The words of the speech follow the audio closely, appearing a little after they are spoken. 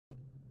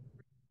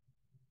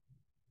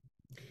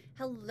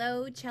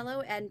Hello,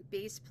 cello and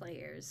bass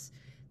players.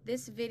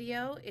 This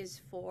video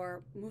is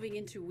for moving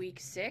into week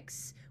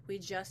 6. We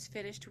just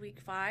finished week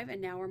 5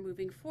 and now we're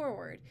moving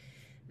forward.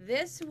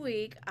 This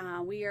week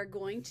we are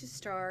going to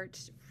start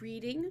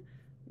reading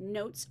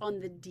notes on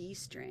the D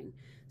string.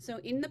 So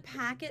in the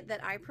packet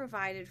that I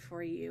provided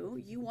for you,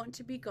 you want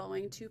to be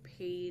going to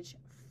page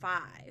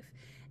 5.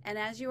 And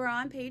as you are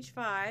on page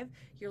 5,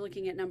 you're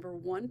looking at number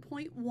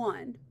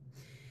 1.1.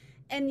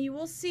 And you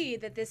will see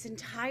that this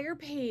entire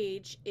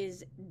page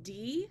is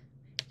D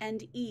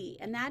and E,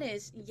 and that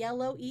is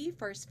yellow E,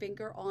 first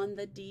finger on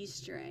the D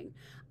string.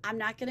 I'm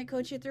not going to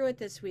coach you through it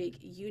this week.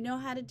 You know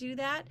how to do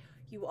that.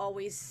 You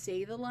always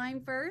say the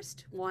line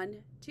first.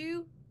 1,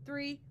 2,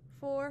 3,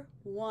 4,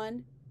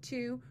 1,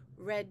 2,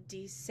 red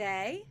D,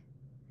 say.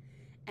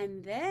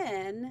 And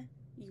then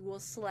you will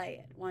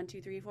slay it. 1,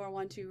 2, 3, 4,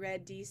 1, 2,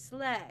 red D,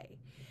 slay.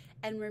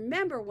 And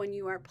remember, when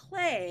you are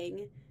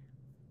playing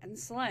and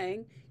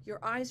slaying,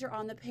 your eyes are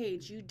on the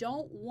page. You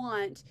don't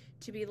want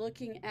to be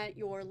looking at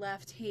your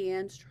left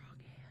hand, strong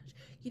hand.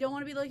 You don't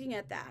want to be looking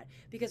at that,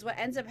 because what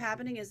ends up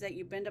happening is that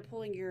you end up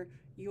pulling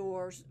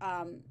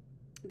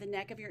the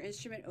neck of your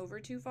instrument over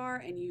too far,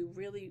 and you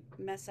really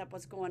mess up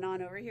what's going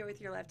on over here with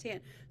your left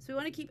hand. So we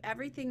want to keep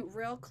everything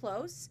real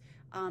close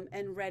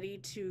and ready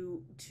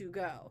to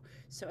go.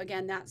 So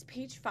again, that's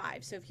page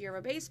 5. So if you're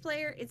a bass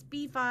player, it's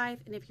B5,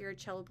 and if you're a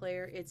cello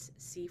player, it's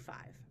C5.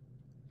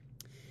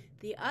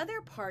 The other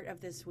part of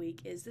this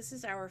week is this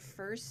is our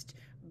first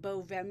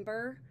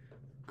Bowvember.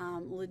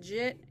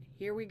 Legit,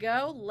 here we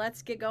go.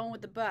 Let's get going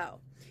with the bow.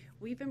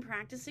 We've been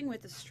practicing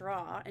with the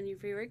straw, and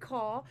if you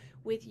recall,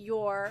 with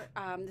your,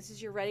 this is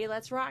your Ready,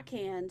 Let's Rock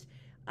hand.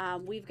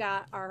 We've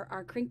got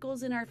our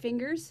crinkles in our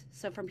fingers,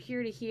 so from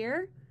here to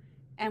here,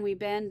 and we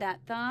bend that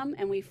thumb,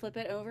 and we flip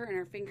it over, and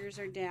our fingers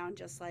are down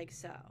just like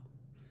so.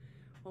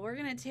 Well, we're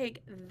going to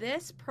take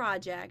this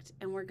project,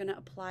 and we're going to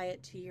apply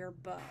it to your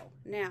bow.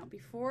 Now,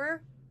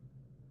 before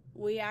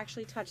we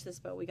actually touch this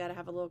bow, we got to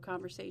have a little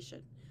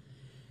conversation.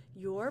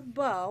 Your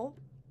bow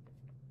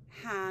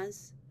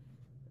has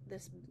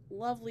this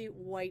lovely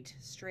white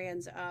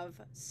strands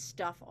of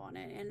stuff on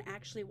it, and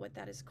actually what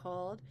that is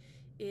called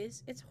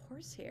is it's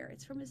horsehair.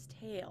 It's from his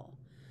tail.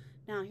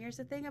 Now, here's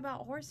the thing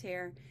about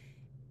horsehair: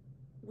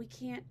 we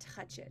can't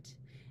touch it.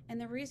 And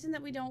the reason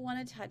that we don't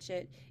want to touch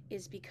it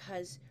is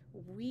because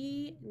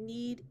we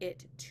need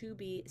it to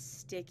be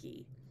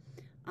sticky.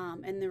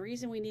 And the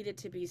reason we need it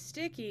to be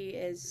sticky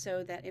is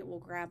so that it will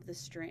grab the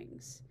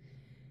strings.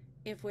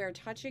 If we're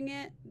touching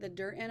it, the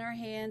dirt in our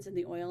hands and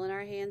the oil in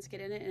our hands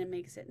get in it, and it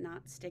makes it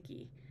not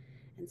sticky.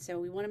 And so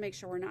we want to make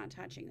sure we're not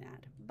touching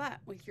that. But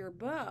with your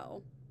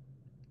bow,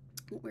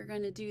 what we're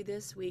going to do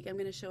this week, I'm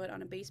going to show it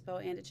on a bass bow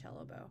and a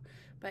cello bow.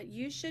 But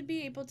you should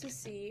be able to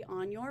see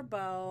on your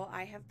bow,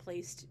 I have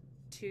placed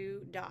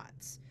 2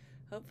 dots.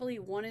 Hopefully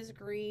one is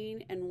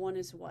green and one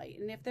is white.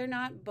 And if they're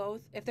not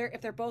both, if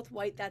they're both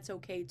white, that's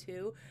okay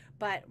too.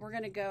 But we're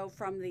going to go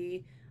from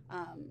the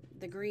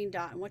green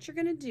dot. And what you're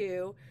going to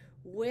do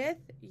with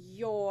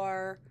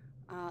your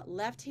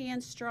left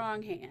hand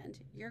strong hand,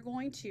 you're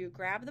going to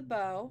grab the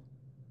bow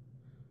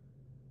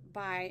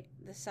by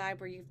the side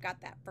where you've got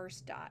that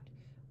first dot.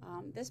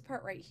 This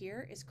part right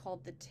here is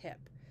called the tip.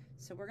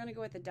 So we're going to go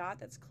with the dot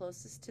that's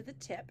closest to the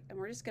tip, and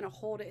we're just going to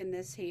hold it in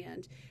this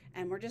hand,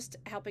 and we're just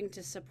helping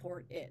to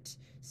support it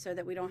so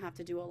that we don't have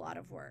to do a lot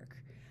of work.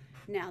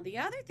 Now, the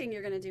other thing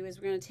you're going to do is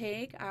we're going to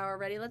take our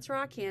Ready, Let's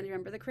Rock hand.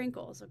 Remember the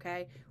crinkles,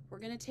 okay? We're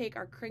going to take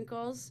our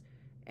crinkles,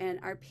 and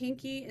our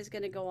pinky is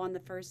going to go on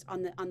the first,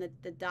 on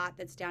the dot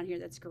that's down here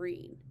that's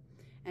green.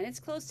 And it's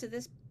close to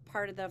this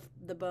part of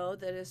the bow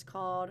that is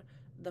called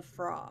the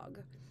frog.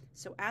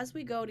 So as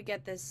we go to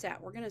get this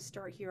set, we're going to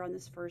start here on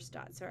this first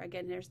dot. So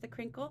again, there's the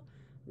crinkle.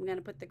 I'm going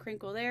to put the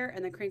crinkle there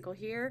and the crinkle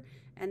here,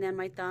 and then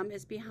my thumb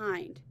is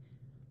behind.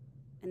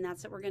 And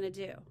that's what we're going to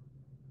do.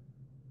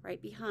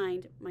 Right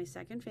behind my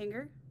second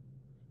finger,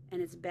 and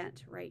it's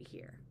bent right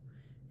here.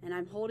 And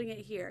I'm holding it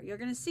here. You're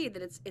going to see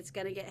that it's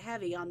going to get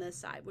heavy on this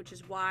side, which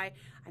is why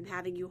I'm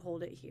having you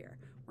hold it here.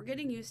 We're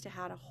getting used to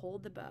how to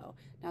hold the bow.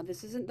 Now,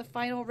 this isn't the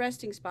final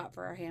resting spot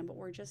for our hand, but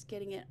we're just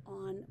getting it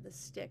on the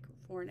stick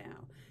for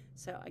now.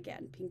 So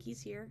again,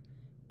 pinky's here.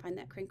 Find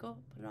that crinkle,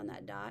 put it on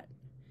that dot,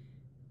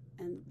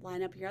 and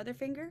line up your other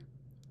finger.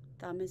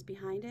 Thumb is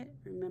behind it.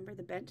 Remember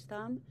the bent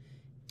thumb?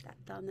 That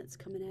thumb that's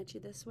coming at you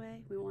this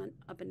way. We want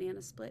a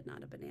banana split,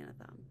 not a banana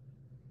thumb.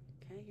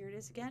 Okay, here it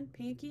is again.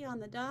 Pinky on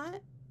the dot.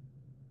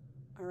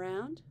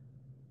 Around,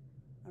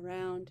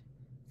 around,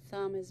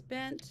 thumb is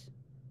bent,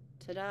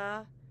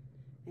 ta-da,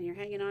 and you're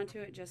hanging on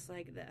to it just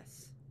like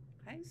this.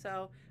 Okay,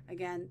 so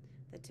again,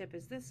 the tip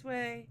is this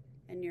way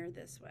and you're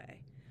this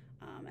way.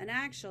 And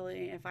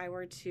actually, if I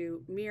were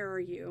to mirror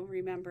you,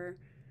 remember,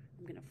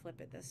 I'm going to flip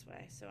it this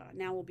way. So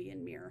now we'll be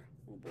in mirror.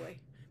 Oh boy,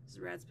 this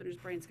Rad Spinner's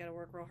brain's got to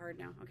work real hard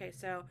now. Okay,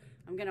 so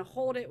I'm going to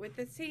hold it with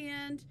this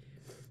hand,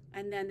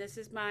 and then this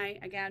is my,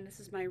 again, this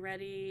is my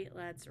Ready,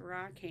 Let's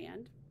Rock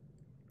hand.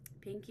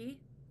 Pinky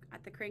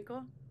at the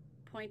crinkle,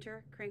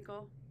 pointer,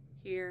 crinkle,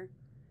 here,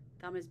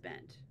 thumb is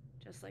bent,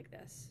 just like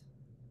this.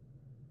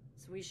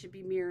 So we should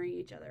be mirroring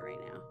each other right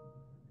now.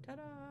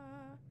 Ta-da!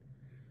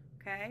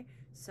 Okay,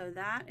 so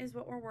that is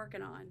what we're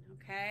working on,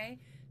 okay?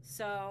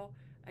 So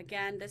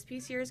again, this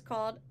piece here is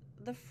called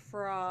the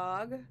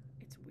frog.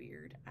 It's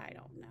weird, I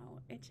don't know,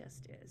 it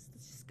just is.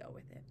 Let's just go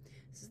with it.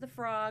 This is the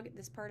frog,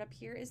 this part up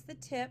here is the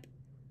tip.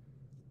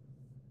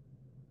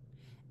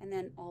 And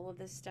then all of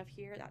this stuff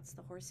here, that's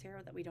the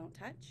horsehair that we don't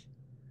touch.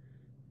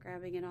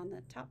 Grabbing it on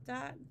the top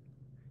dot,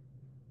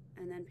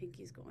 and then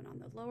pinky's going on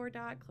the lower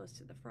dot, close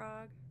to the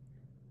frog,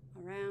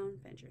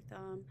 around, bend your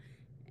thumb.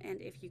 And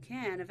if you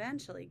can,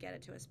 eventually get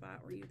it to a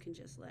spot where you can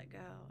just let go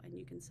and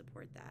you can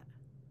support that.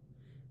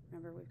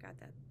 Remember, we've got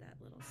that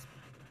little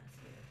spyglass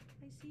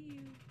here. I see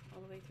you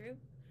all the way through,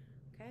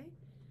 okay?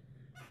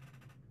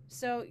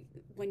 So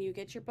when you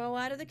get your bow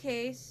out of the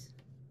case,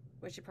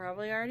 which it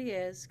probably already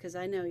is, because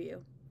I know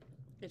you,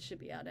 it should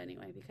be out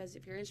anyway, because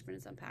if your instrument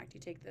is unpacked, you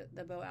take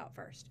the bow out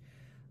first.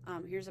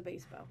 Here's a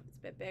bass bow. It's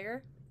a bit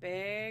bigger,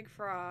 big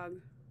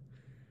frog.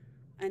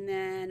 And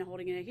then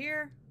holding it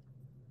here,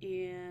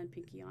 and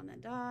pinky on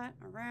that dot,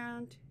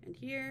 around, and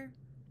here,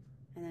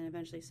 and then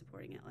eventually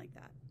supporting it like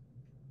that,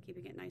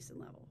 keeping it nice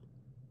and level.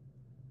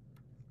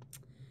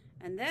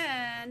 And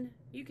then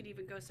you could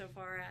even go so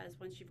far as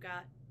once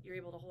you're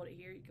able to hold it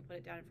here, you can put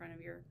it down in front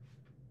of your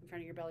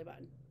belly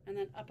button, and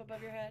then up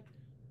above your head,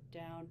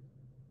 down,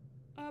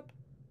 up,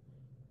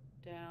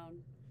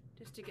 down,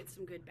 just to get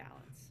some good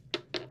balance.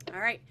 All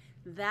right,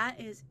 that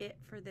is it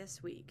for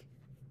this week.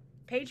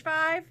 Page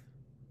 5,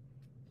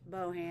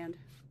 bow hand.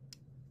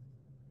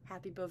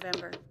 Happy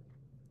Bowvember.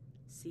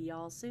 See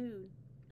y'all soon.